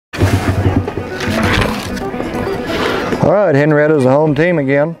All right, Henrietta's the home team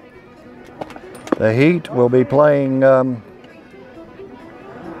again. The Heat will be playing the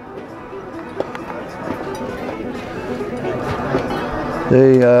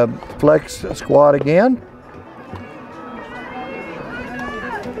Flex Squad again.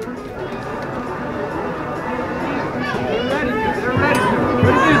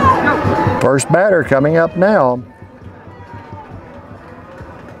 First batter coming up now.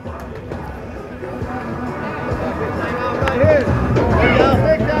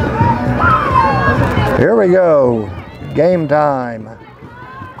 Here we go. Game time.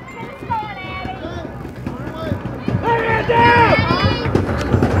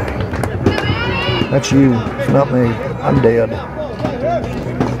 That's you. It's not me. I'm dead.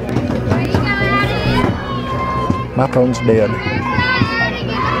 My phone's dead.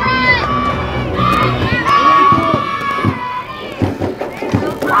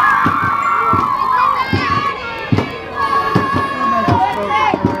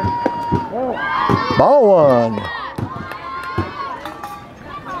 Ball one.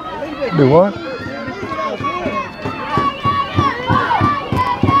 Do what?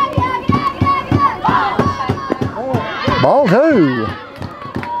 Ball two.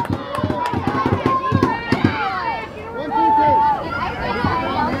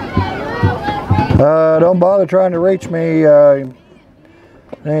 Don't bother trying to reach me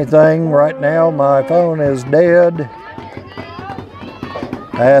anything right now. My phone is dead.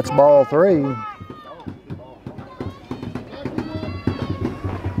 That's ball three.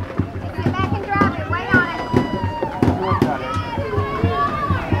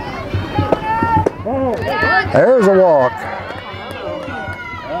 There's a walk.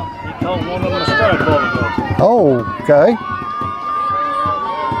 He called one of them a strike. Oh, okay.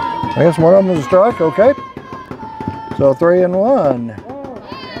 I guess one of them was a strike, okay. So 3-1.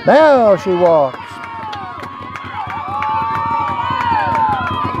 Now she walks.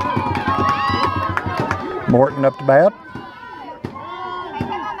 Morton up to bat.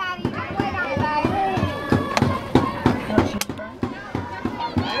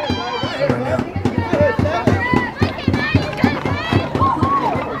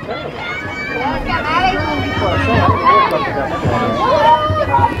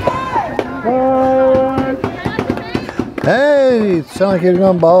 Hey, it sounded like he was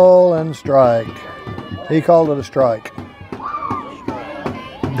going to ball and strike. He called it a strike.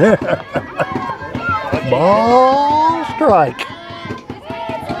 Ball, strike.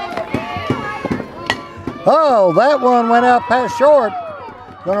 Oh, that one went out past short.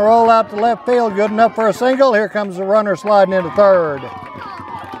 Going to roll out to left field. Good enough for a single. Here comes the runner sliding into third.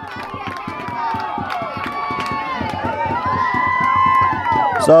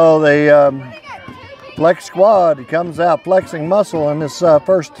 So the Flex Squad comes out flexing muscle in this top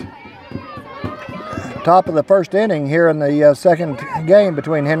of the first inning here in the second game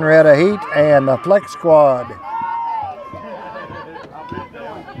between Henryetta Heat and the Flex Squad.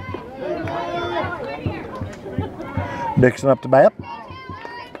 Dixon up to bat.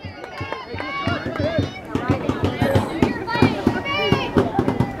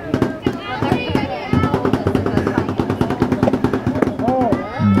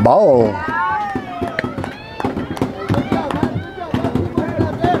 Ball.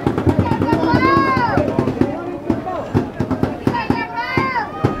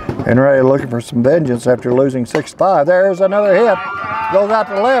 Henryetta looking for some vengeance after losing 6-5. There's another hit. Goes out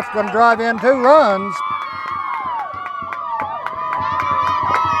to left, going to drive in 2 runs.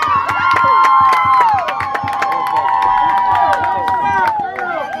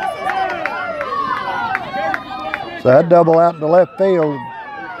 So that double out into left field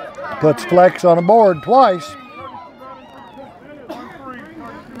puts Flex on the board twice.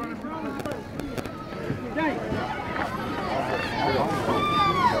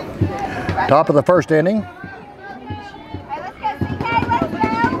 Top of the first inning.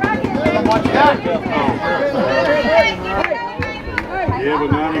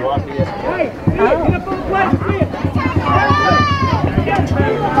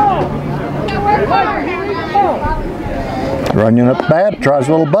 Running up bat, tries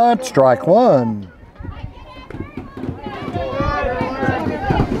a little bunt, strike one.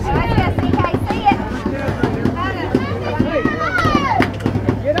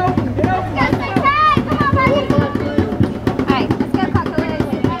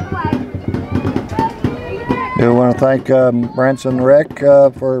 I do want to thank Branson Rec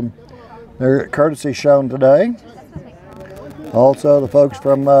for their courtesy shown today. Also the folks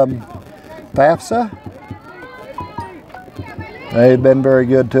from FAFSA. They've been very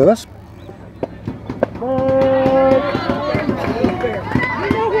good to us.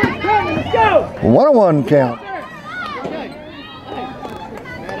 1-1 count.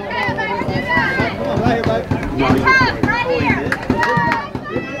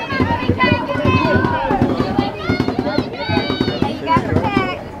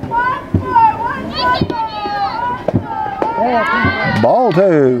 Ball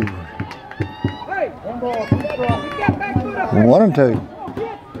 2. 1 and 2.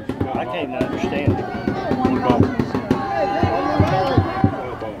 I can't even understand it.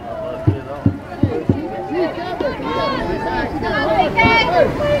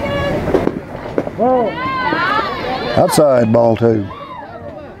 Outside, ball 2.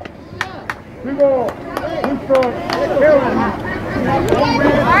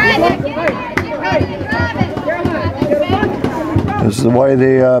 This is the way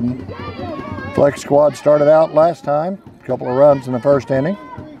the Flex Squad started out last time. A couple of runs in the first inning.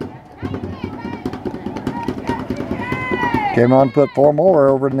 Came on, put 4 more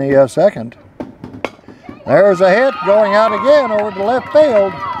over in the second. There's a hit going out again over to left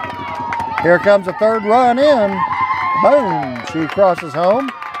field. Here comes a third run in. Boom, she crosses home.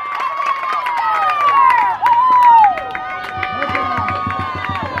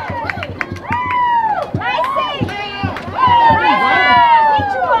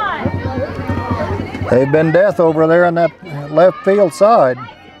 They've been death over there on that left field side.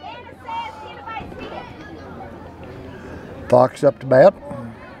 Fox up to bat.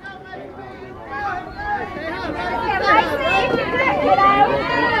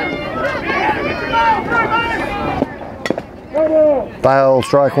 Foul,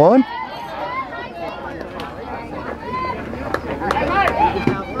 strike 1.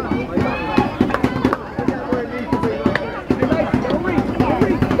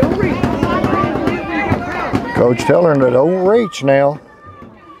 Coach telling her to don't reach now.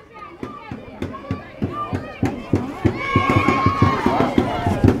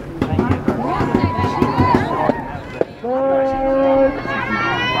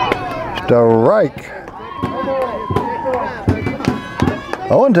 Strike.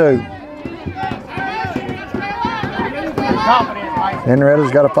 0-2.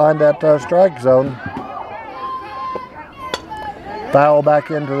 Henrietta's got to find that strike zone. Foul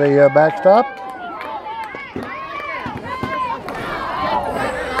back into the backstop.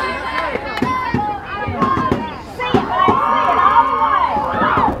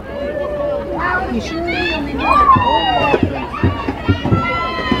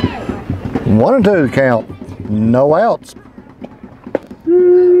 One and 2 count. No outs.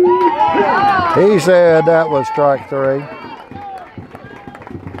 He said that was strike 3.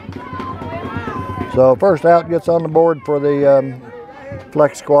 So first out gets on the board for the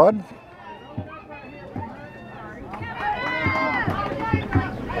Flex Squad.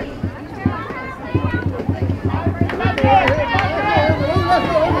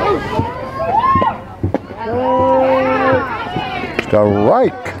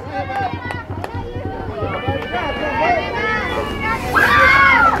 Strike.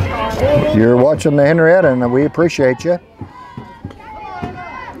 You're watching the Henryetta, and we appreciate you.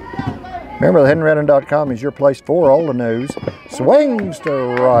 Remember, the Henryetta.com is your place for all the news. Swing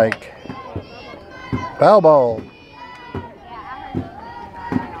strike. Foul ball.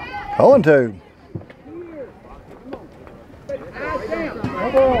 0-2.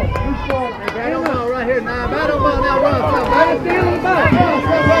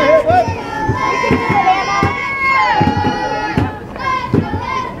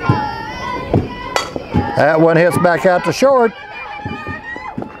 That one hits back out to short.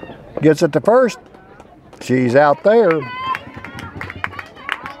 Gets it to first. She's out there.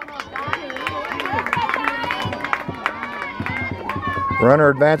 Runner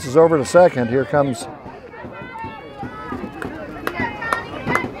advances over to second. Here comes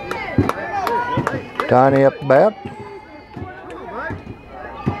Tiny up the bat.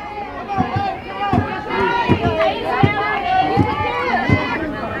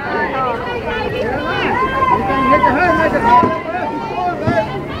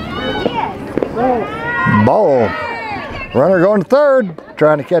 Ball. Runner going to third.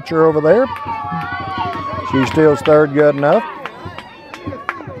 Trying to catch her over there. She steals third good enough.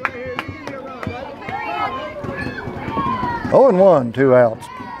 Oh, and 1, 2 outs.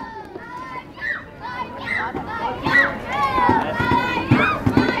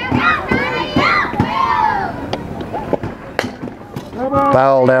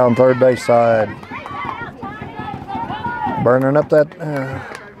 Foul down third base side. Burning up that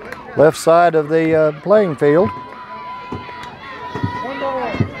left side of the playing field.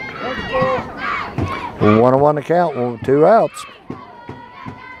 1-1 to count with 2 outs.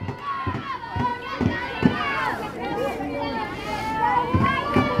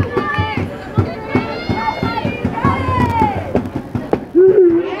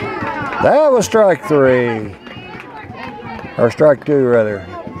 That was strike 3. Or strike 2, rather.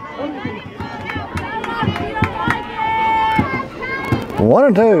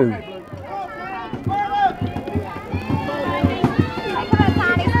 1-2.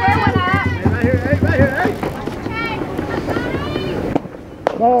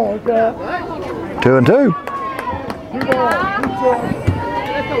 Oh, okay. 2-2.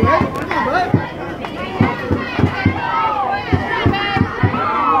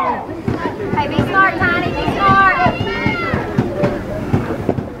 Hey, be smart, Tiny. Be smart.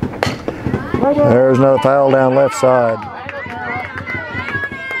 There's another foul down left side.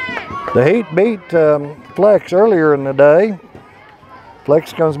 The Heat beat Flex earlier in the day.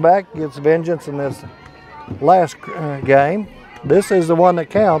 Flex comes back, gets vengeance in this last game. This is the one that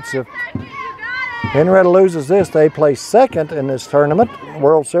counts. If Henryetta loses this, they play second in this tournament,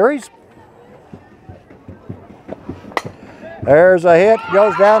 World Series. There's a hit,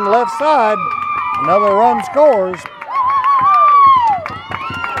 goes down the left side. Another run scores.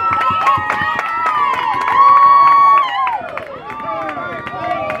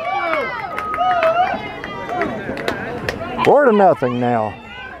 Four to nothing now.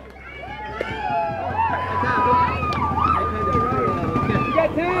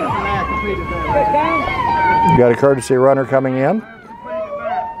 You got a courtesy runner coming in.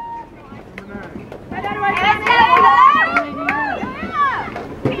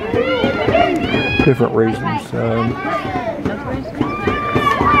 Different reasons.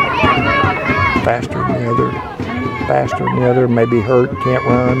 Faster than the other. Faster than the other. Maybe hurt, can't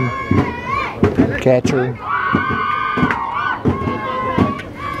run. Catcher.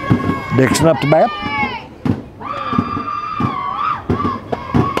 Dixon up to bat.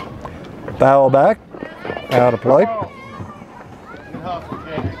 Foul back. Out of play.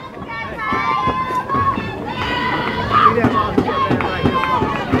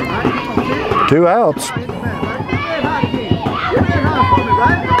 Two outs.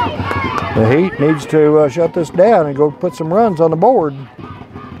 The Heat needs to shut this down and go put some runs on the board.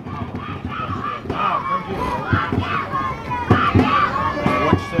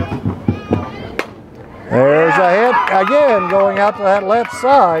 There's a hit again going out to that left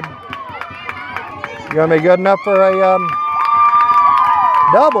side. Going to be good enough for a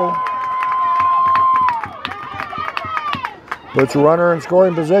double. Puts a runner in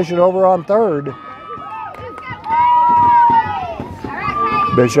scoring position over on third.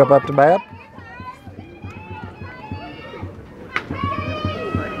 Bishop up to bat.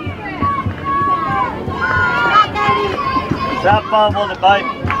 Have fun with it, babe.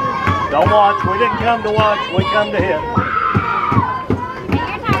 Don't watch. We didn't come to watch. We come to hit.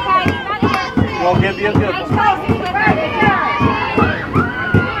 We'll give you a good one.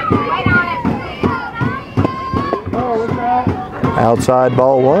 Outside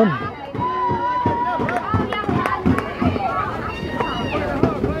ball one.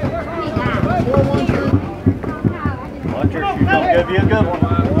 Watcher, she's going to give you a good one.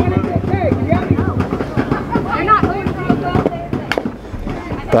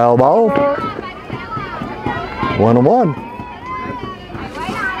 Foul ball. 1-1.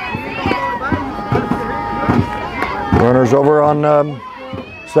 Runners over on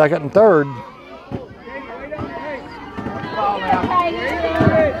second and third.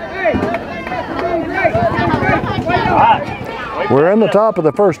 We're in the top of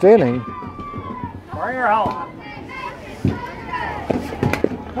the first inning. Bring her home.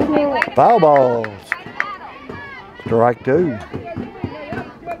 Foul balls. Strike 2.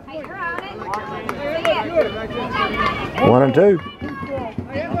 1-2.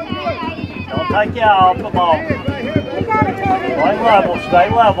 Don't take your eye off the ball. Play level, stay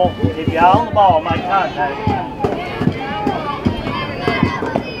level. Keep your eye on the ball, make contact.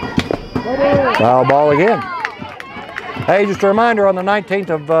 Foul ball again. Hey, just a reminder, on the 19th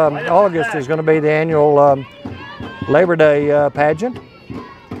of August is going to be the annual Labor Day pageant.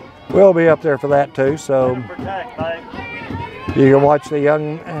 We'll be up there for that too, so you can watch the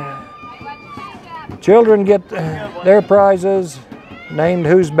young children get their prizes, named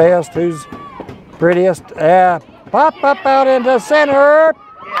who's best, who's prettiest. Pop up out into center.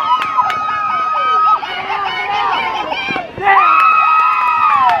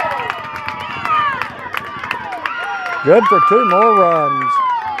 Good for 2 more runs.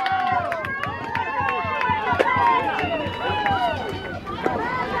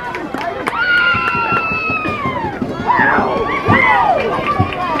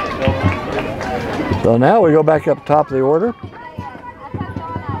 So now we go back up top of the order.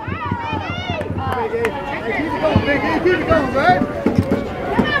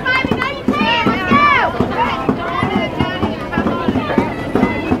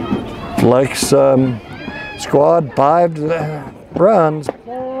 Flex squad 5 runs.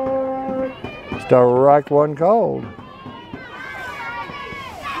 Strike one called.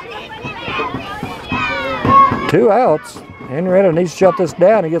 2 outs. Henryetta needs to shut this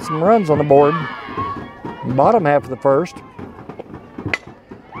down and get some runs on the board. Bottom half of the first.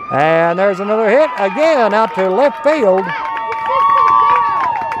 And there's another hit again out to left field.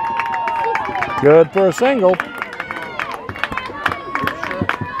 Good for a single.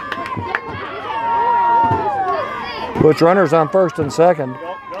 Puts runners on first and second. Go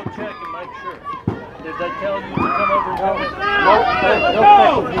check and make sure. Did they tell you to come over and help?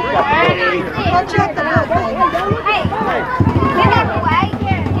 I'll check them out. Hey, get out of the way.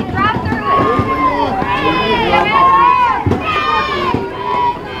 Get right through it.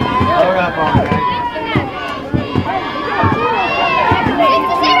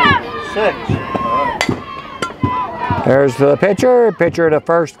 6. There's the pitcher. Pitcher to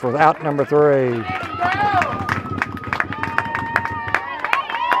first for out number 3.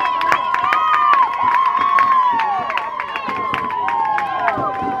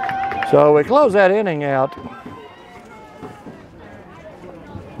 So we close that inning out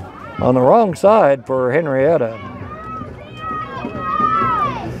on the wrong side for Henryetta.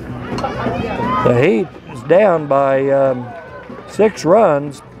 The Heat is down by 6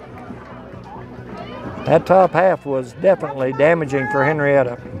 runs. That top half was definitely damaging for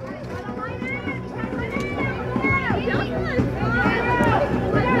Henryetta.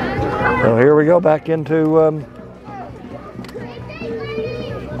 So here we go back into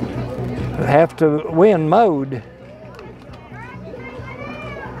have to win mode.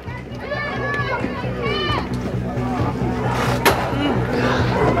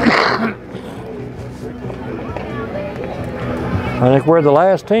 I think we're the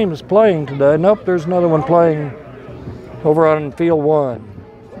last team that's playing today. Nope, there's another one playing over on field 1.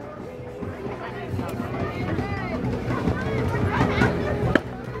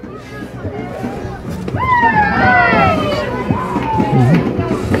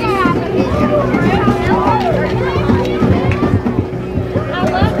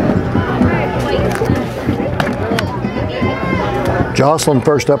 Jocelyn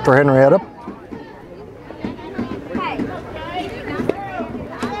first up for Henryetta.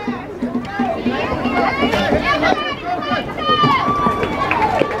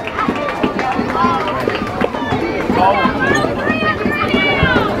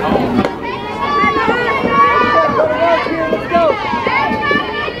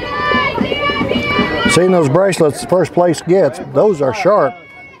 Seeing those bracelets first place gets, those are sharp.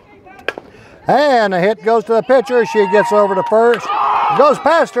 And a hit goes to the pitcher. She gets over to first. Goes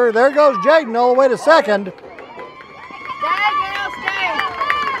past her. There goes Jaden all the way to second.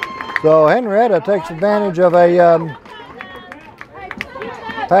 So Henryetta takes advantage of a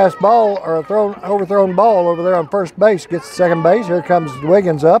pass ball or a overthrown ball over there on first base. Gets to second base. Here comes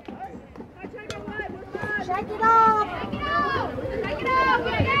Wiggins up. Shake it off. Shake it off.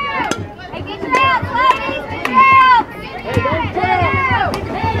 Hey, get your outs, ladies. Get your outs.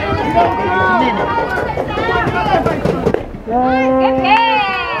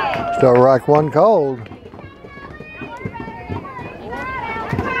 Still strike one cold.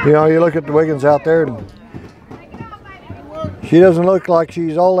 You know, you look at the Wiggins out there, and she doesn't look like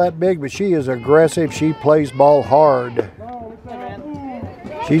she's all that big, but she is aggressive. She plays ball hard.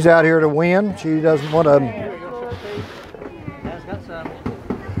 She's out here to win. She doesn't want to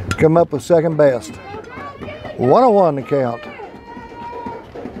come up with second best. 1-1 to count.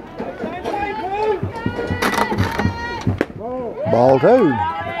 Ball 2.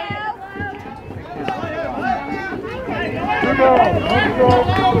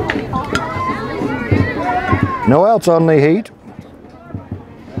 No outs on the Heat.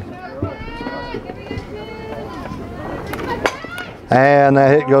 And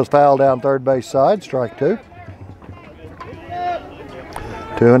that hit goes foul down third base side, strike 2.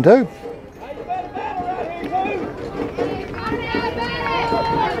 2-2.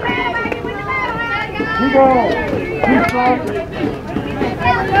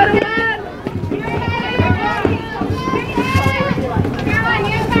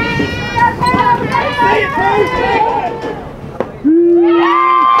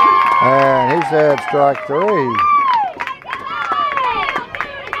 And he said strike 3.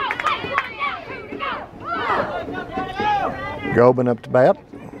 Gobin up to bat.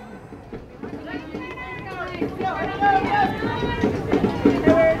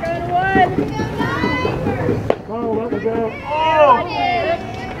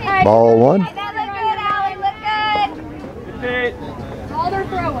 Ball 1. Hey, that looked good, Allie. Look good. All they're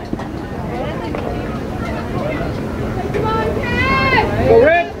throwing. Come on, Ted. Go,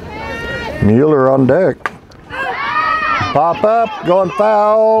 Rick. Mueller on deck. Pop up, going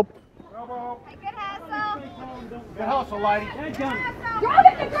foul. Good hustle, lady. Drop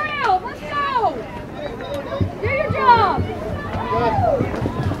it to the ground. Let's go. Do your job.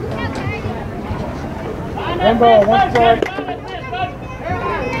 One ball, one strike.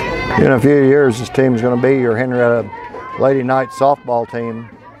 In a few years, this team is going to be your Henryetta Lady Knight softball team.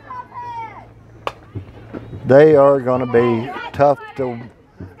 They are going to be tough to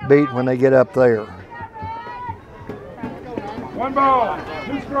beat when they get up there. One ball,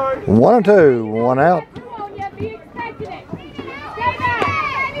 two strikes. 1 and 2, 1 out.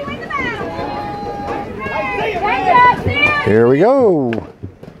 Here we go.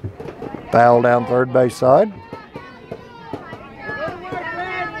 Foul down third base side.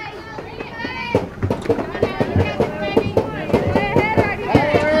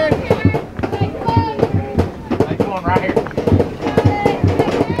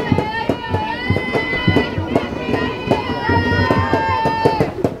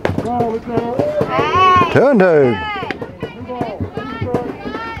 Two and two.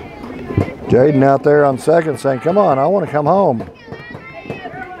 Jaden out there on second saying, come on, I want to come home.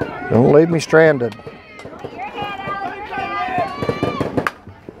 Don't leave me stranded.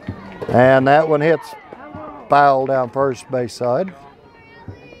 And that one hits foul down first base side.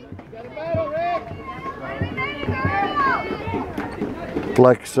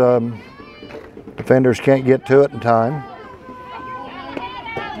 Flex defenders can't get to it in time.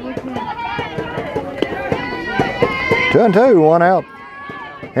 Two and two, 1 out.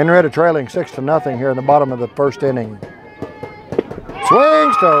 Henryetta trailing 6-0 here in the bottom of the first inning.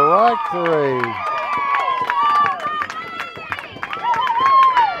 Swings to right 3.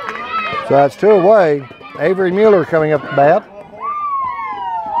 So that's 2 away. Avery Mueller coming up to bat.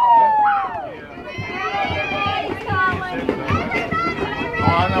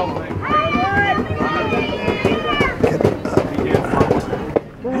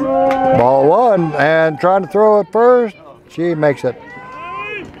 Ball 1 and trying to throw it first. She makes it.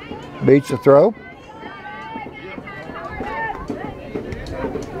 Beats the throw.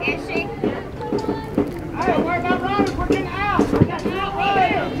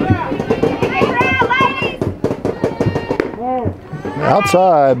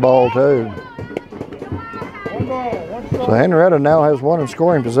 Outside, ball 2. So Henryetta now has 1 in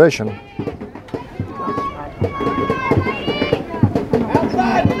scoring position.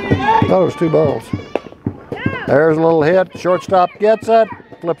 Thought it was 2 balls. There's a little hit. Shortstop gets it.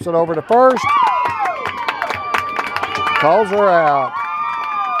 Flips it over to first. Calls her out.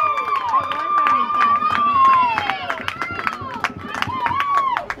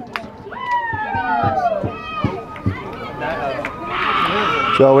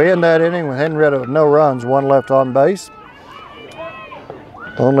 So we end that inning with Henryetta with no runs, 1 left on base.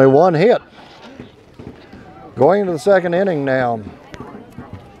 Only 1 hit. Going into the second inning now.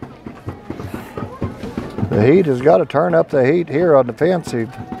 The Heat has got to turn up the heat here on the defensive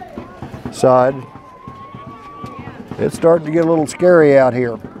side. It's starting to get a little scary out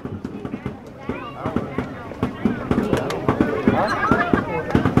here.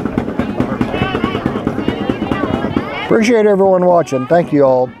 Appreciate everyone watching. Thank you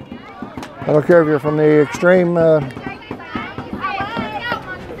all. I don't care if you're from the extreme Him,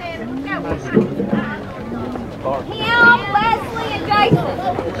 Leslie, and Jason.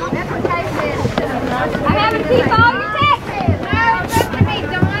 That's what they said. I haven't keep all your texts. No, that's what they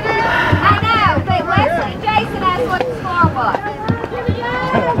Donna. I know, but Leslie and Jason asked what the score was.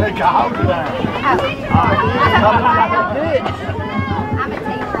 They got it down. I'm a teacher. I got a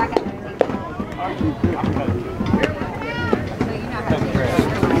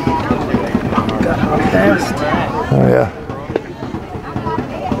Oh yeah.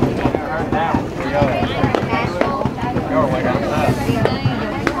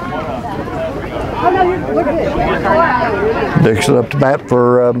 Dixon up to bat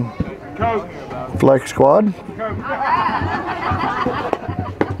for Flex Squad.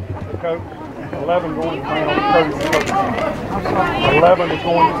 Coach, 11 going to the mound, 11 is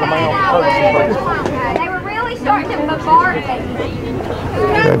going to the mound, They were really starting to bombard me.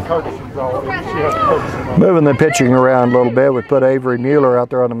 Moving the pitching around a little bit, we put Avery Mueller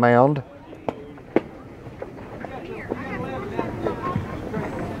out there on the mound.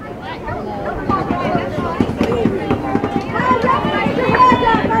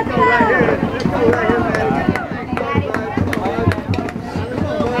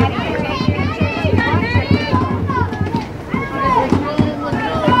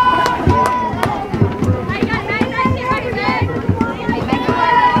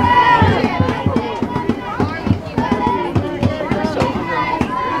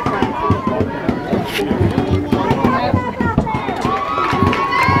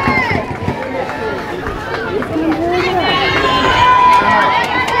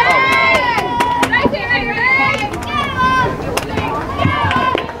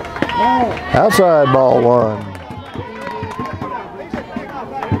 Outside ball 1.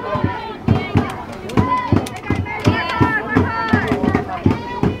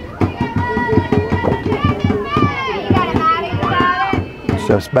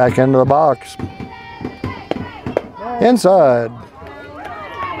 Steps back into the box. Inside.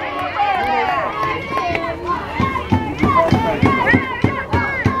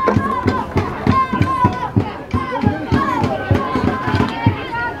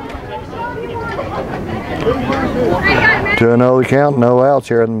 To an 0 count, no outs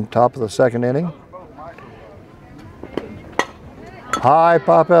here in the top of the second inning. High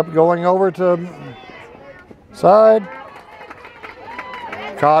pop up going over to side.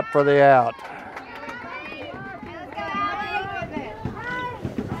 Caught for the out.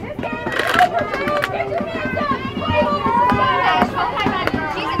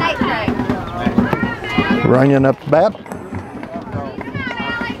 Running up the bat.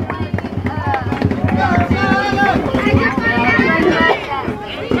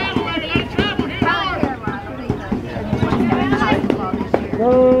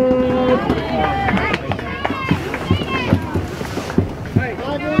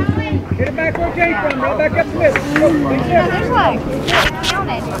 Get it back where it came from, right back up to it. There's like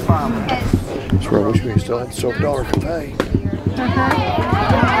counted. That's where I wish we still had the Silver Dollar Cafe.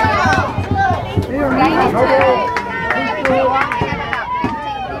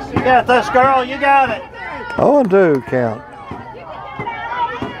 You got this, girl. You got it. 0-2 count.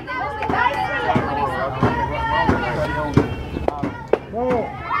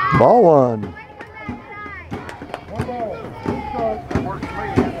 Ball 1.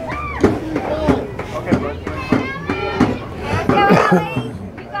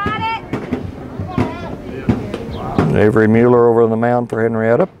 Avery Mueller over on the mound for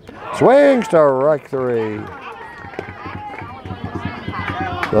Henryetta. Swings to strike 3.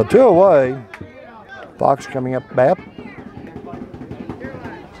 So 2 away. Fox coming up bat.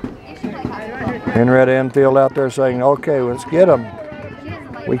 Henryetta infield out there saying, okay, let's get him.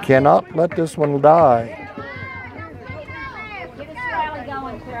 We cannot let this one die.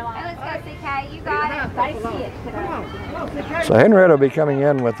 So Henryetta will be coming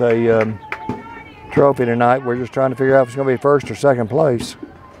in with a trophy tonight. We're just trying to figure out if it's going to be first or second place.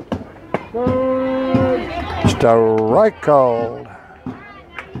 Strike called.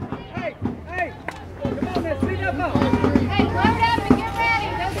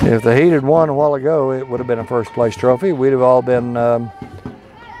 If the Heat had won a while ago, it would have been a first place trophy. We'd have all been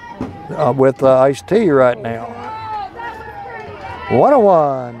with iced tea right now.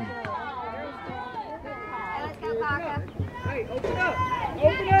 1-1. Hey, open up!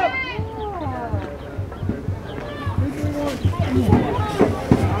 Open up!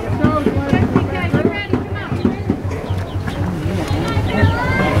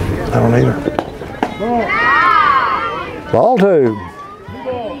 I don't either. Ball 2.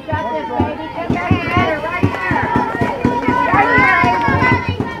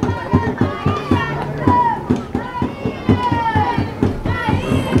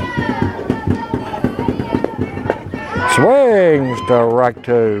 Swings to strike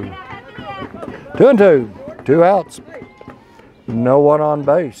 2. 2-2. 2 outs. No one on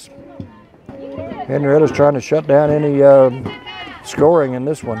base. Henrietta's trying to shut down any scoring in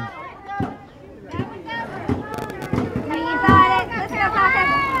this one.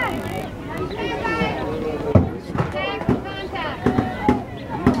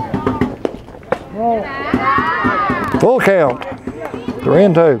 Full count.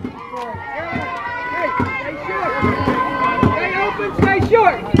 3-2. Stay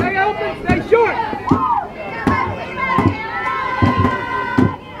short! Stay open! Stay short!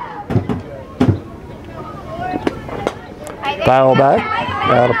 Foul back.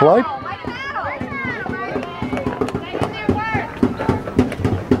 Out of play.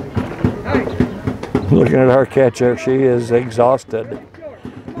 Looking at our catcher, she is exhausted.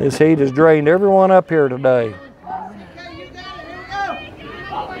 This heat has drained everyone up here today.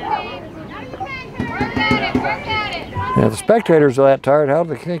 Now, the spectators are that tired. How do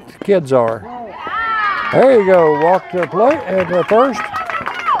they think the kids are? There you go. Walk to the plate and to first.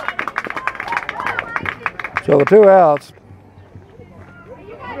 So the 2 outs.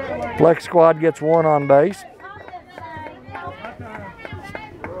 Flex Squad gets 1 on base.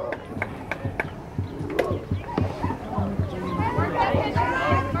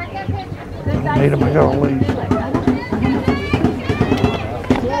 Need him, I gotta leave.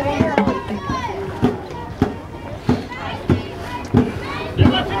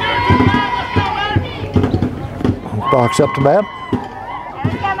 Box up to bat.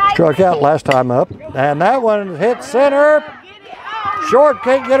 Struck out last time up. And that one hit center. short,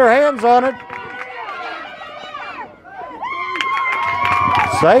 can't get her hands on it.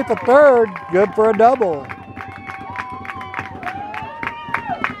 Safe at third, good for a double.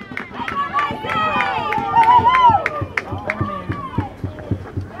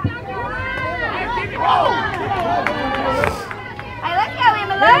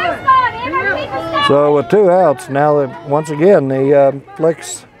 So with 2 outs, now that once again the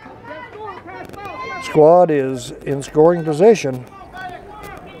Flex squad is in scoring position.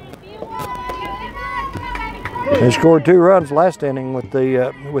 They scored 2 runs last inning with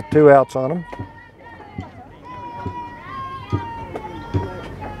 2 outs on them.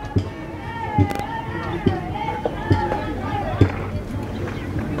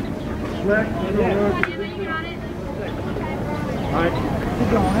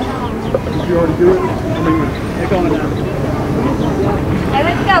 Did you already do it? I mean, they're going now. Hey,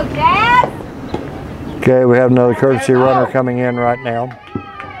 let's go, Dad. Okay, we have another courtesy runner coming in right now.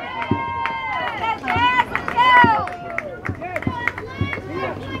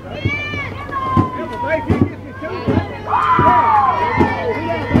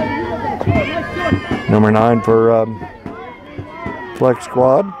 Number 9 for Flex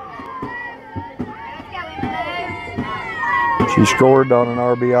Squad. She scored on an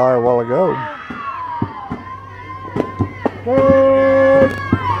RBI a while ago.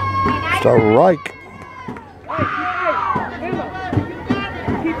 Strike.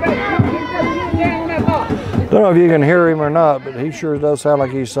 Don't know if you can hear him or not, but he sure does sound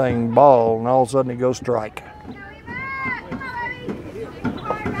like he's saying ball, and all of a sudden he goes strike.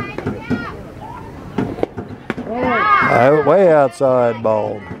 Way outside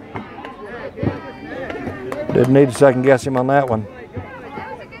ball. Didn't need to second guess him on that one.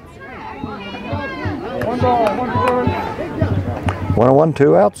 1-1,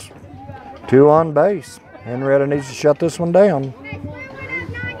 2 outs, 2 on base. Henryetta needs to shut this one down.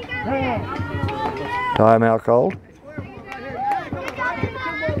 Timeout called.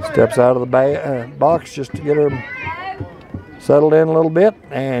 Steps out of the box just to get her settled in a little bit,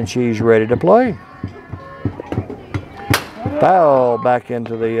 and she's ready to play. Foul back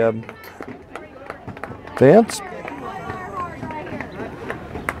into the fence.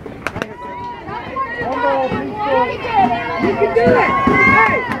 You can do it!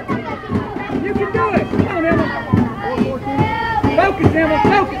 Hey! You can do it! Come on, Emma! Focus, Emma!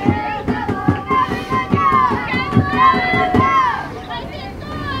 Focus!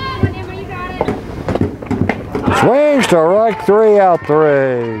 Swings to right, 3 out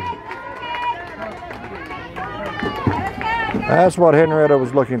 3. That's what Henryetta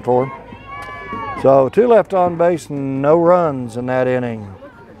was looking for. So 2 left on base and no runs in that inning.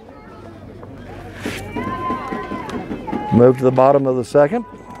 Move to the bottom of the second.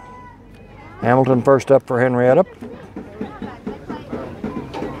 Hamilton first up for Henryetta.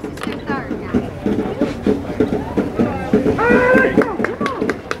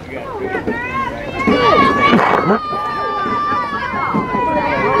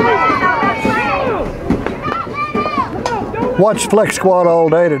 Watched Flex Squad all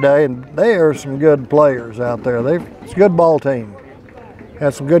day today, and they are some good players out there. It's a good ball team.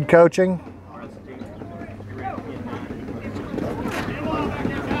 Had some good coaching.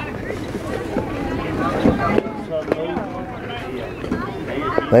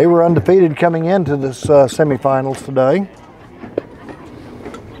 They were undefeated coming into this semifinals today.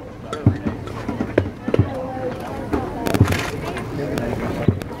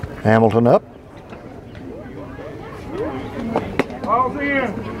 Hamilton up.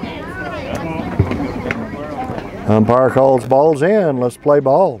 Umpire calls balls in. Let's play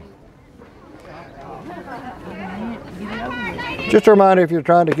ball. Just a reminder, if you're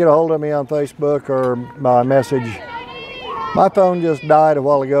trying to get a hold of me on Facebook or by message, my phone just died a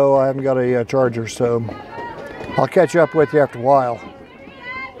while ago. I haven't got a charger, so I'll catch up with you after a while.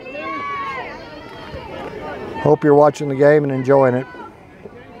 Hope you're watching the game and enjoying it.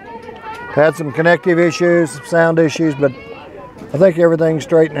 Had some connective issues, some sound issues, but I think everything's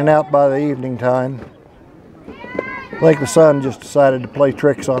straightening out by the evening time. I think the sun just decided to play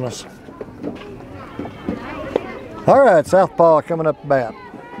tricks on us. All right, Southpaw coming up to bat.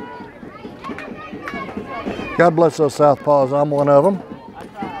 God bless those Southpaws. I'm one of them.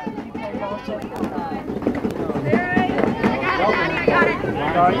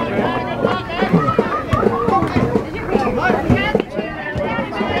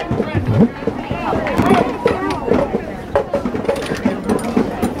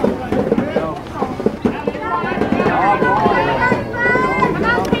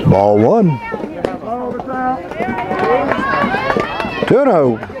 Ball 1.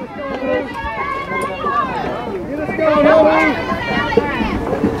 2-0.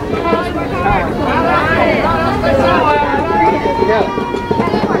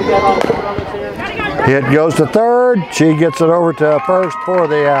 Hit goes to third. She gets it over to first for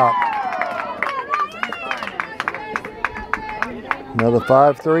the out. Another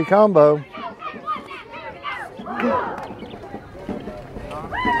 5-3 combo.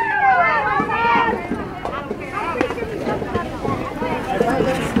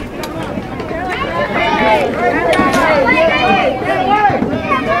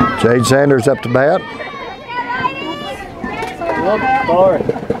 Jade Sanders up to bat.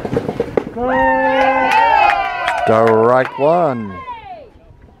 Strike one.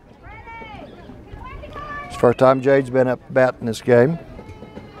 It's the first time Jade's been up to bat in this game.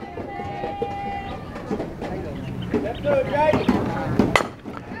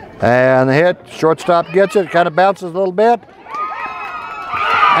 And the hit, shortstop gets it, kind of bounces a little bit.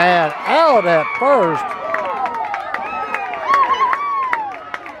 And out at first.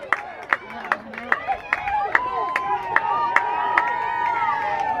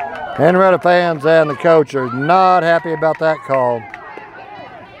 Henryetta fans and the coach are not happy about that call.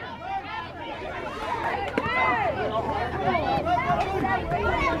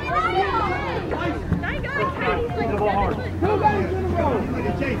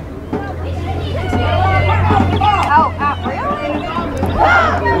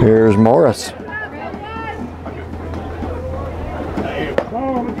 Here's Morris.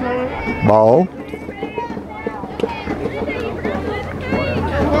 Ball.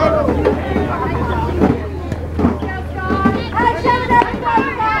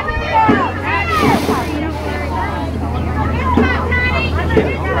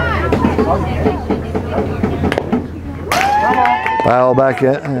 Foul back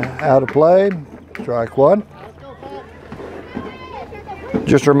in, out of play. Strike one.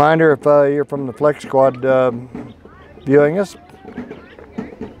 Just a reminder, if you're from the Flex Squad viewing us,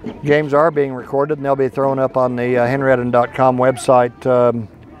 games are being recorded and they'll be thrown up on the Henryetta.com website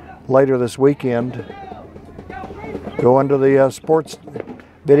later this weekend. Go into the sports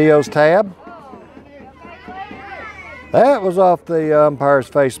videos tab. That was off the umpire's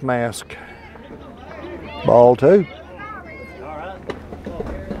face mask. Ball two.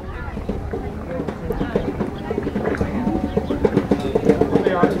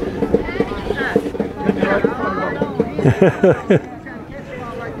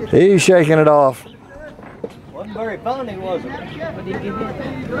 He's shaking it off. Wasn't very funny, was it?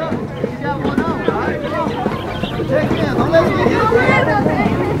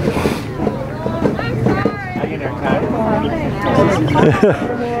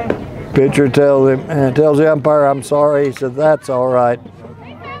 Pitcher tells the umpire, "I'm sorry." He said, "That's all right."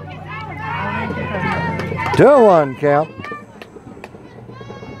 2-1 count.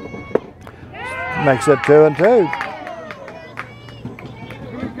 Makes it 2-2.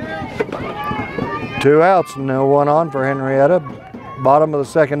 2 outs, no one on for Henryetta. Bottom of the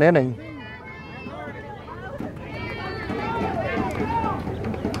second inning.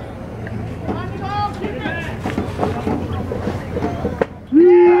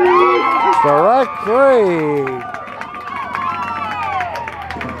 Strike three.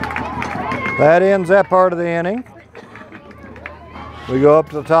 That ends that part of the inning. We go up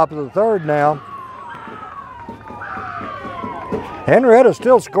to the top of the third now. Henryetta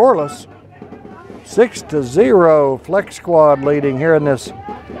still scoreless. 6-0, Flex Squad leading here in this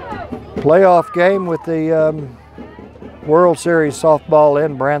playoff game with the World Series softball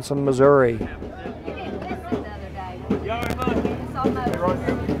in Branson, Missouri.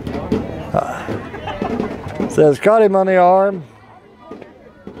 Says caught him on the arm.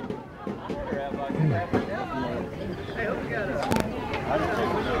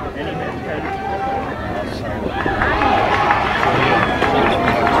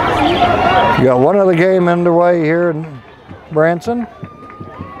 You got one other game underway here in Branson.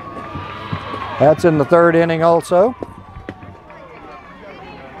 That's in the third inning also.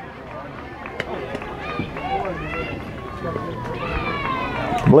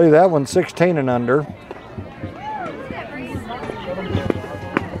 I believe that one's 16 and under.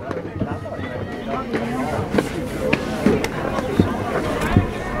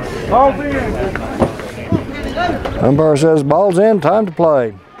 Umpire says ball's in, time to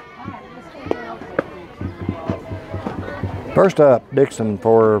play. First up, Dixon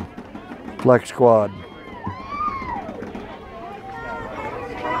for Flex Squad.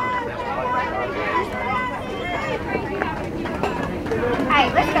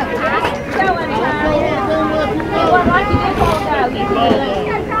 Hey, let's go, Tommy. What you do for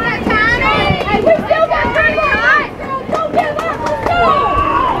Hey, we still got time. Don't give up. Let's go.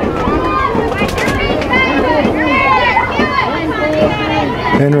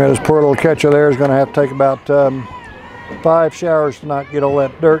 Henrietta's poor little catcher there is going to have to take about 5 showers to not get all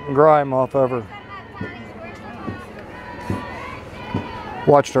that dirt and grime off of her.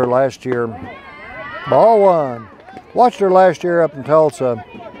 Watched her last year. Ball one. Watched her last year up in Tulsa.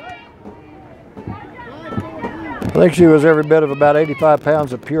 I think she was every bit of about 85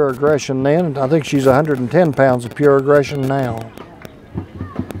 pounds of pure aggression then. I think she's 110 pounds of pure aggression now.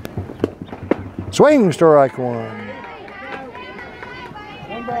 Swing strike one.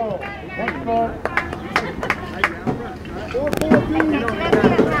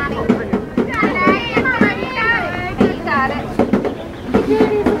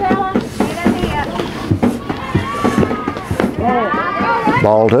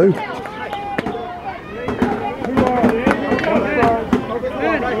 Ball two.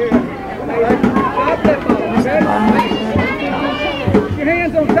 Your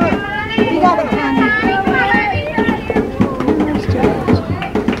hands on top. You got it,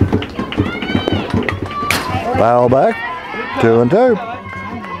 Foul back. 2 and 2.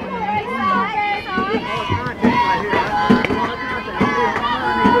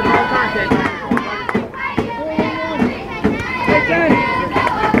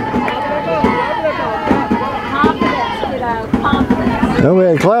 No, we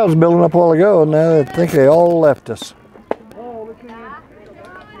had clouds building up a while ago, and now I think they all left us.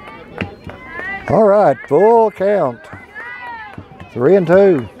 All right, full count. 3 and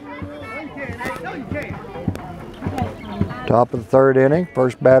 2. Top of the third inning,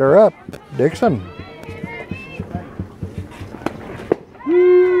 first batter up, Dixon.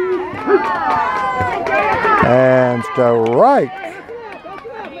 And strike.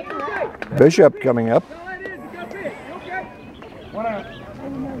 Bishop coming up.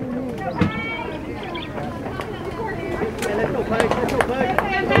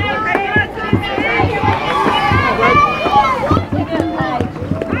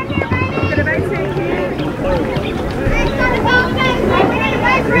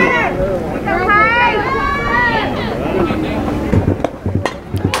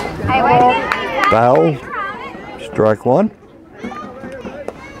 Foul. Strike one.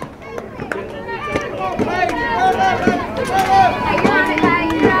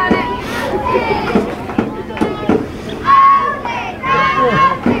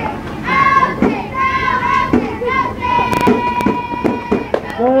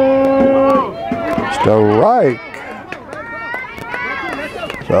 Strike.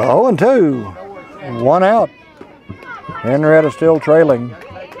 So 0 and 2. 1 out. Henrietta still trailing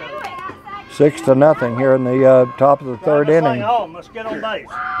 6-0 here in the top of the third inning. Home. Let's get on base.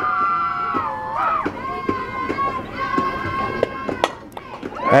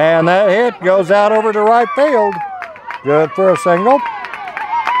 And that hit goes out over to right field. Good for a single.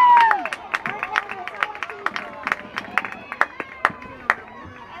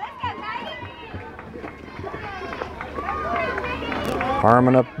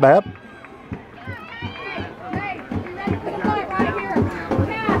 Harmon up bat.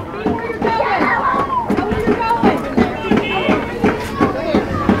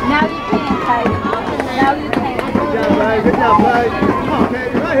 Good job, buddy. Come on,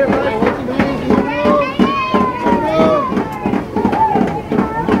 Katie. Right here,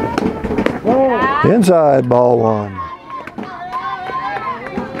 buddy. Inside, ball one.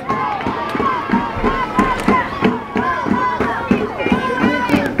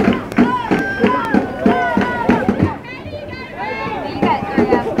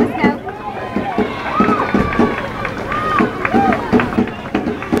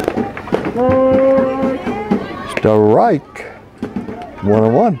 Strike. 1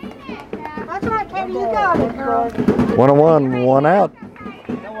 and 1. That's right, Katie, you got it, girl. 1 and 1, 1 out.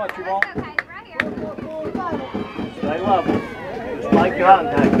 You know what you want? Stay level. Just make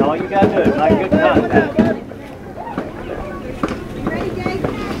contact. All you got to do is make good contact.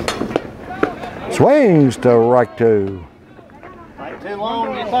 Swings to right two. Ain't too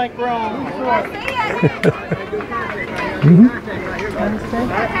long, you think wrong.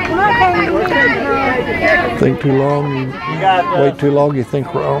 Think too long, you wait too long, you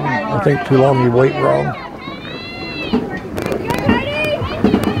think wrong. I think too long, you wait wrong.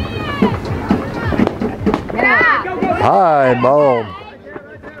 High ball.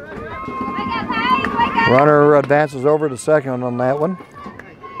 Runner advances over to second on that one.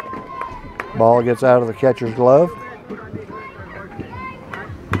 Ball gets out of the catcher's glove.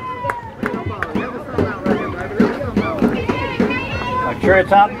 Make sure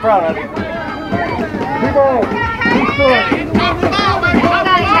it's out in front of you.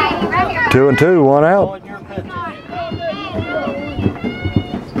 2 and 2, 1 out. Hold your pitches.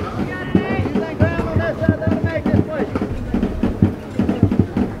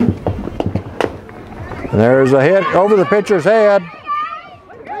 there's a hit over the pitcher's head.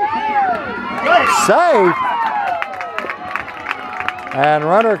 Safe. And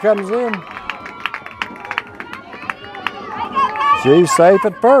runner comes in. She's safe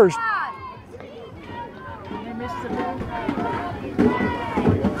at first.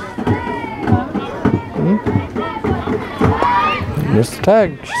 Missed the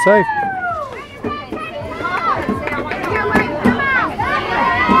tag. She's safe.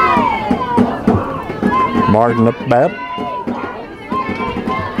 Martin up bat.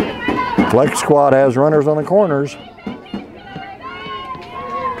 Flex Squad has runners on the corners.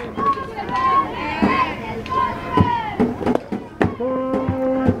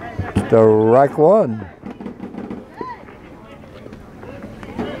 Strike one.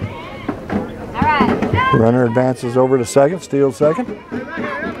 All right. Runner advances over to second, steals second.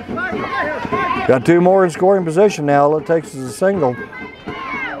 Got two more in scoring position now. All it takes is a single.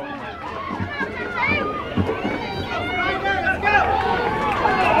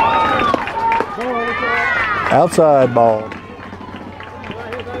 Outside ball.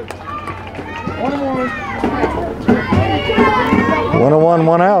 1-1,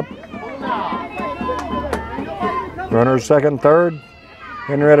 1 out. Runners second, third.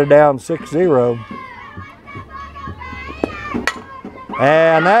 Henryetta down 6-0.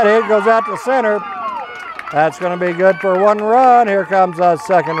 And that hit goes out to center. That's going to be good for one run. Here comes a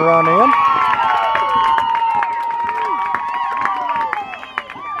second run in.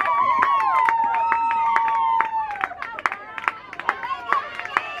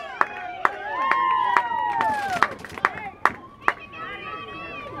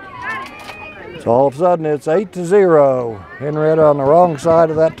 So all of a sudden it's 8-0. Henryetta on the wrong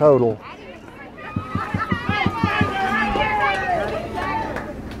side of that total.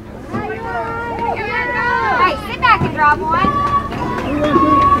 Hey, sit back and drop one.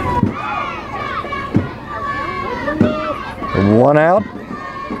 One out.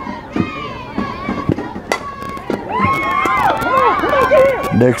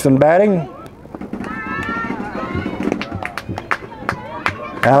 Dixon batting.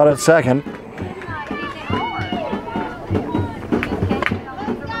 Out at second.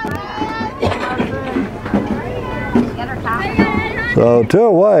 So two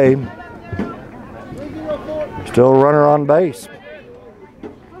away. Still a runner on base.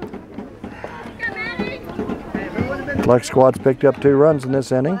 Flex Squad's picked up 2 runs in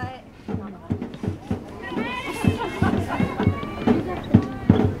this inning.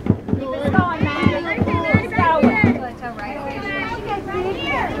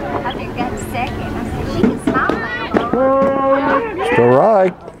 Still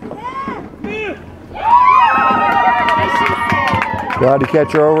right. Tried to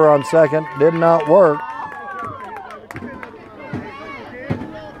catch her over on second. Did not work.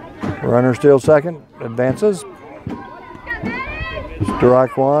 Runner still second. Advances.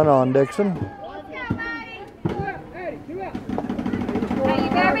 Strike one on Dixon. Hey, you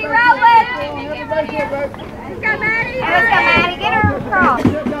better be rolling. Let's go, Maddie. Let's go, Maddie. Get her across.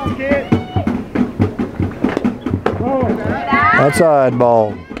 Outside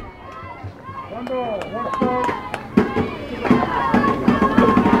ball.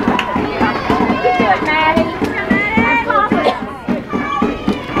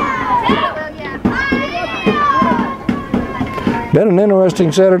 Been an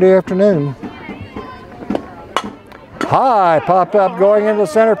interesting Saturday afternoon. High popped up going into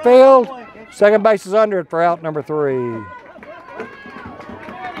center field. Second base is under it for out number 3.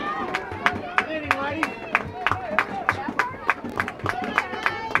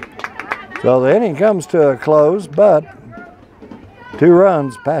 So the inning comes to a close, but 2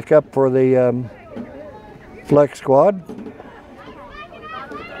 runs pack up for the Flex Squad.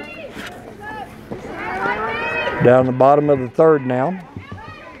 Down the bottom of the 3rd now.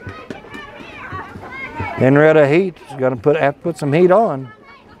 Henryetta Heat is going to have to put some heat on.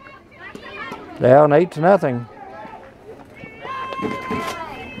 Down 8-0.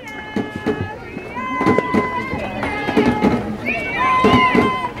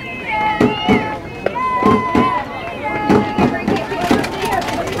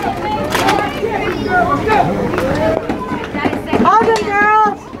 Hold them,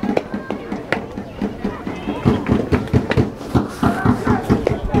 girls.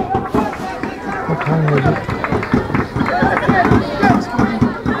 What time is it?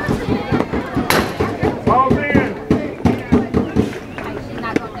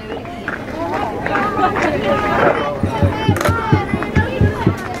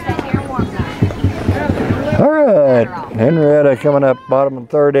 All right, Henryetta coming up bottom of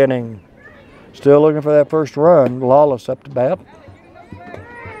the 3rd inning. Still looking for that first run. Lawless up to bat.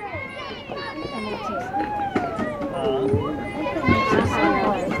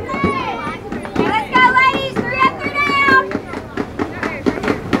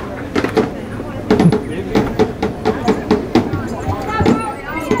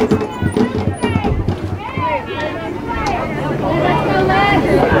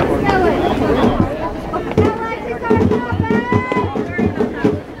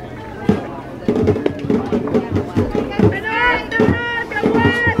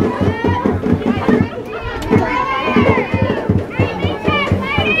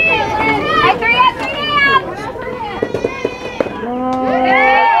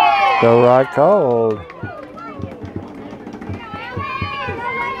 Go right called.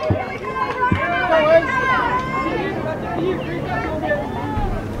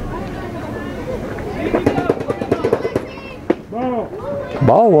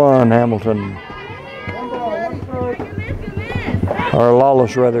 Ball one, Hamilton. Or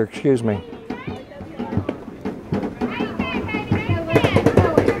Lawless, rather, excuse me.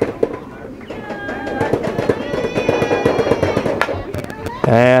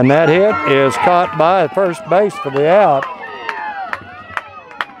 And that hit is caught by first base for the out.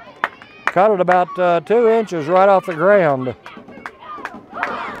 Caught it about 2 inches right off the ground.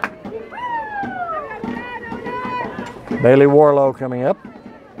 Bailey Warlow coming up.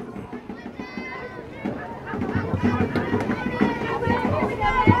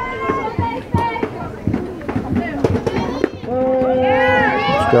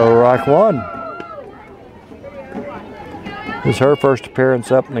 Let's go Rock one. This is her first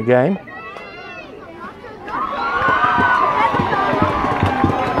appearance up in the game.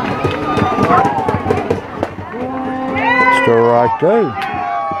 Let's go Rock two.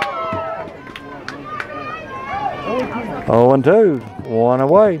 0-2, one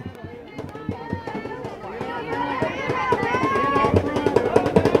away.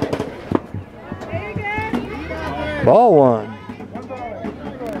 Ball one.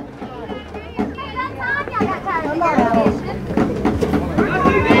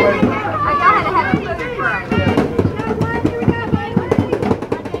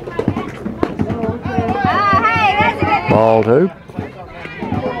 Ball two.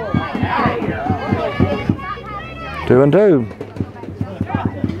 2-2.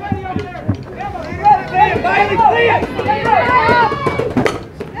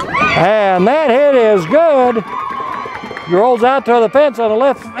 And that hit is good. Rolls out to the fence on the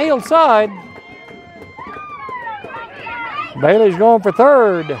left field side. Bailey's going for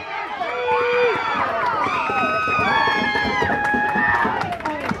third.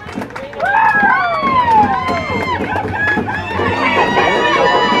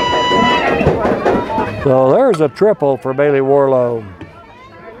 So there's a triple for Bailey Warlow.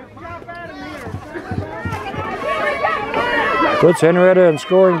 Puts Henryetta in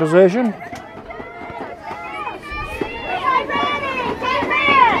scoring position.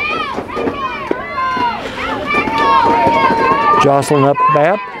 Jocelyn up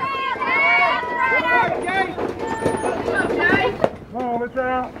bat.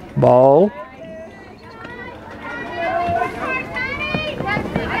 Ball.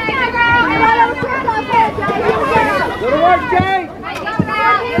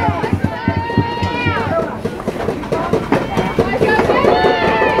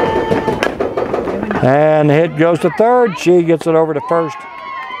 And the hit goes to third. She gets it over to first.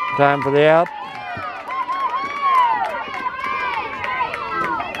 Time for the out.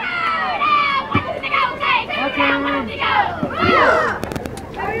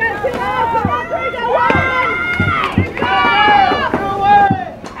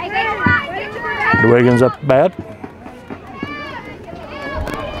 Wiggins up bat.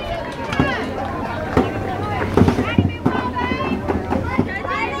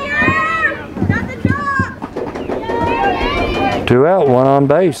 Two out, one on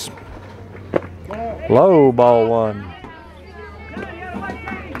base. Low, ball one.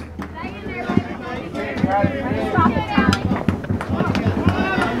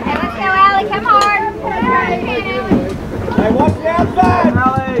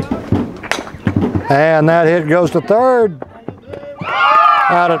 And that hit goes to third.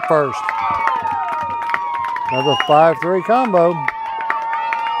 Out at first. Another 5-3 combo.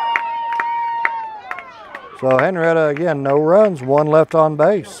 So Henryetta again, no runs, one left on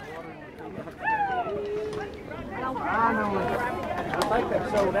base.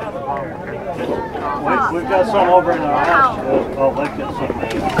 We've got some over in our house. Oh, they've got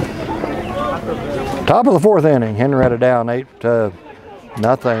some. Top of the fourth inning, Henryetta down 8-0.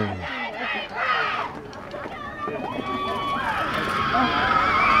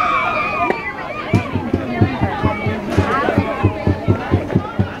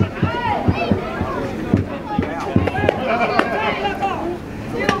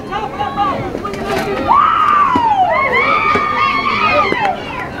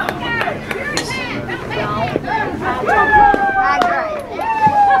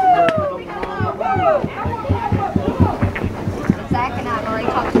 Zach and I have already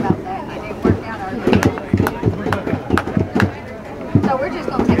talked about that. It didn't work out our So we're just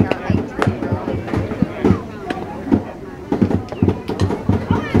going to take our 8.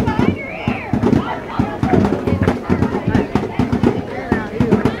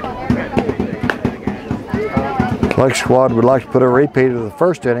 Flex Squad would like to put a repeat of the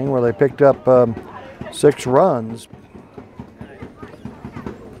first inning where they picked up 6 runs.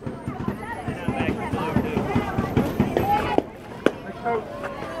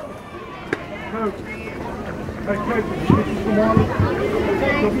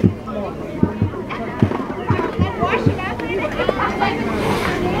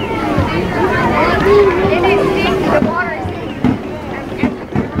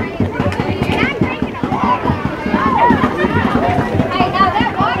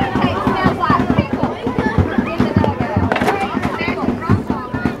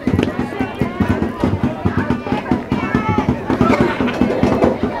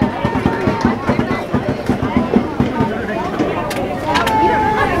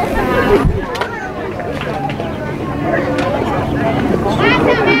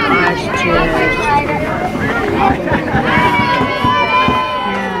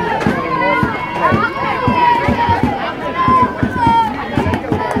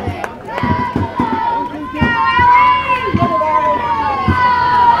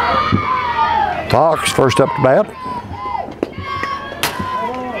 Fox first up to bat.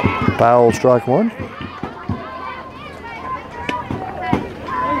 Foul, strike 1.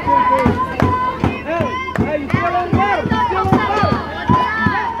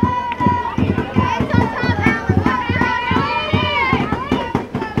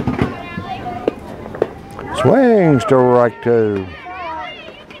 Swings to strike 2.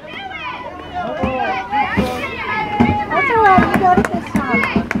 That's all right, you got it this time.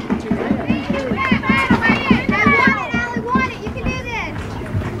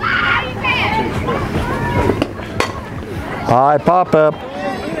 High pop up.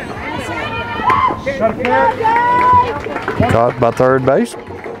 Caught by third base.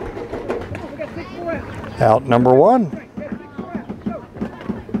 Out number 1.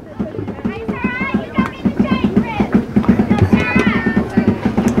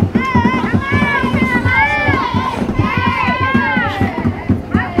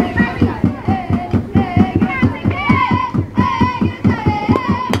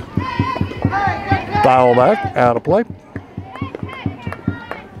 Foul back, out of play.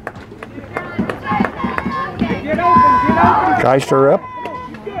 Geister up.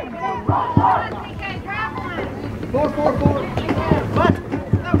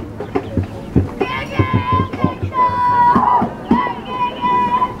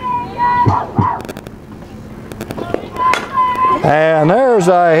 And there's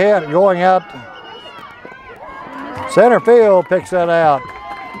a hit going out. Center field picks that out.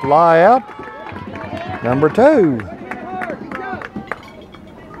 Fly out. Number 2.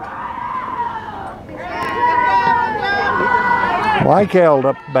 Weicheld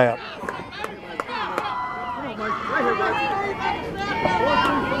up the bat.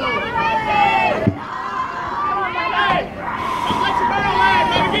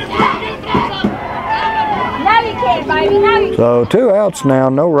 Now you can, baby. Now you can. So 2 outs now,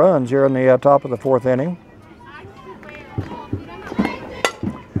 no runs here in the top of the 4th inning.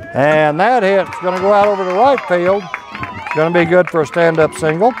 And that hit's going to go out over the right field. It's going to be good for a stand-up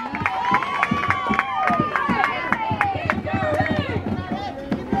single.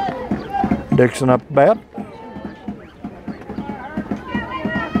 Dixon up the bat.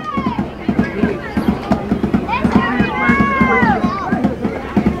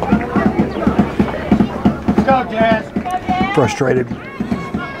 Go, Jazz. Frustrated. No,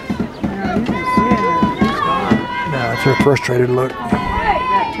 it's her frustrated look.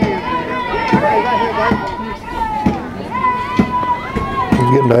 He's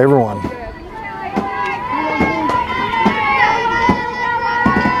getting to everyone.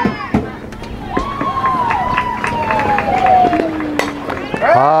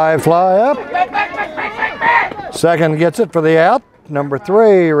 High fly up. Second gets it for the out. Number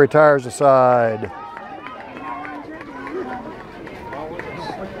 3 retires the side.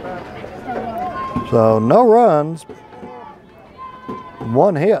 So no runs,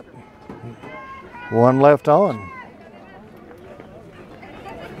 1 hit, 1 left on.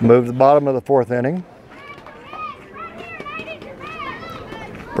 Move to the bottom of the 4th inning.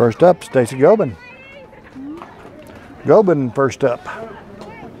 First up, Stacy Gobin. Gobin first up.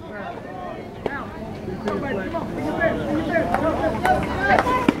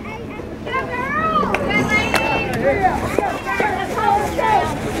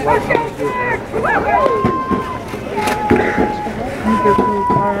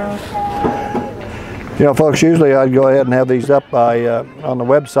 You know, folks, usually I'd go ahead and have these up by on the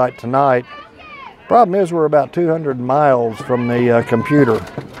website tonight. Problem is we're about 200 miles from the computer.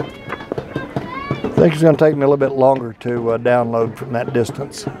 I think it's going to take me a little bit longer to download from that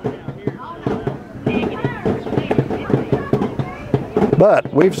distance.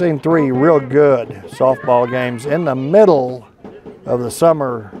 But we've seen 3 real good softball games in the middle of the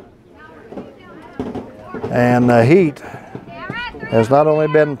summer. And the Heat has not only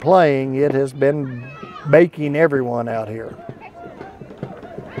been playing, it has been baking everyone out here.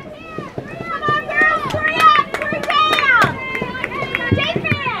 Come on, girls, hurry up, hurry down.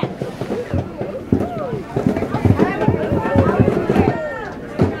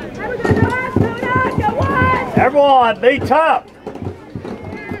 Everyone, be tough.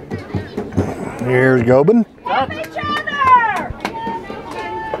 Here's Gobin. Help each other.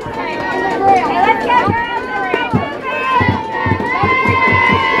 Hey, let's go,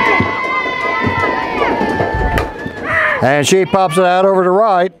 girls. And she pops it out over to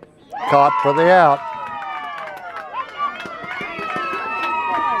right. Caught for the out.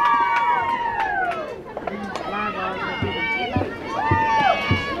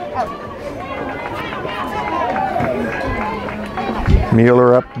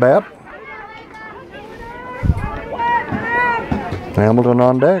 Mueller up bat. Hamilton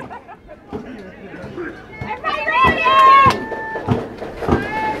on deck.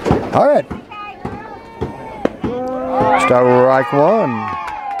 All right. Strike 1.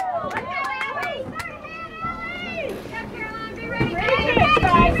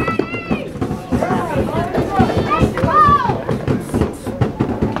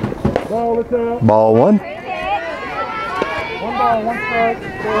 Ball, it's out. Ball 1. 1 ball, 1 strike.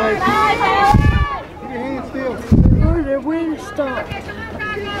 Go ahead. Keep your hands still. Where's their wind stop?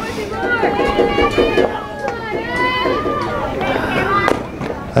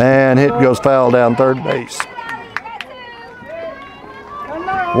 And hit goes foul down third base.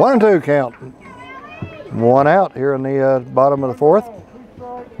 1-2 count. 1 out here in the bottom of the 4th.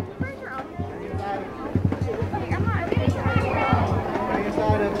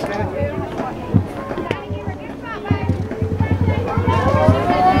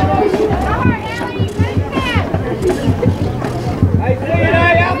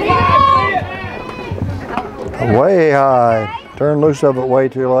 Way high. Turned loose of it way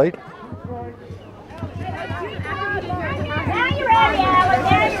too late.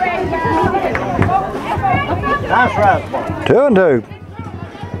 Nice rise ball. 2-2.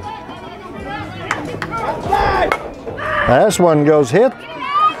 This one goes hit.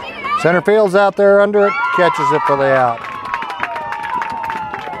 Center field's out there under it. Catches it for the out.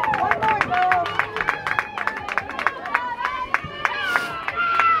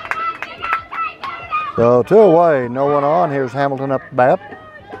 So 2 away, no one on. Here's Hamilton up bat.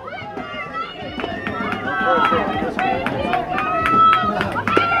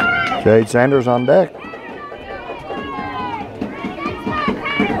 Jade Sanders on deck.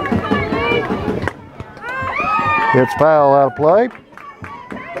 It's foul out of play.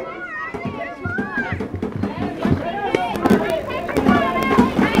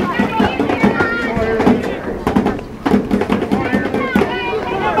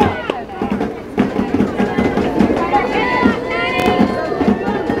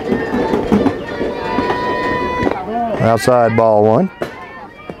 Outside ball 1.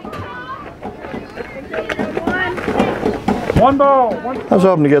 1 ball, 1 I was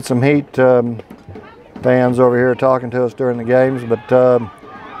hoping to get some Heat fans over here talking to us during the games, but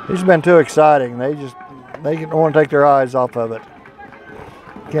it's been too exciting. They don't want to take their eyes off of it.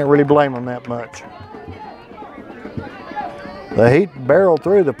 Can't really blame them that much. The Heat barreled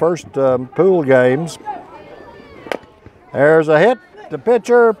through the first pool games. There's a hit. The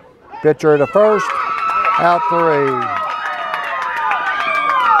pitcher to first, out 3.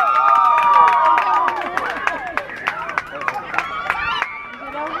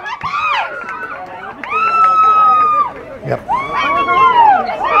 Yep.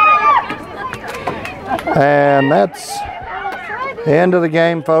 And that's the end of the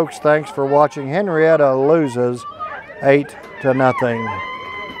game, folks. Thanks for watching. Henryetta loses 8-0.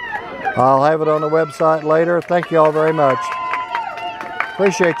 I'll have it on the website later. Thank you all very much.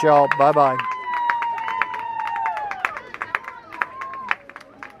 Appreciate y'all. Bye-bye.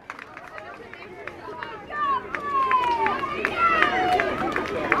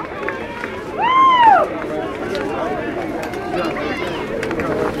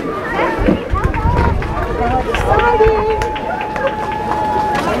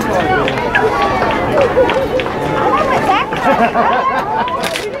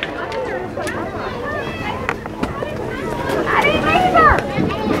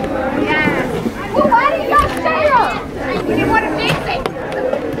 Well, why didn't y'all stay up? We didn't want to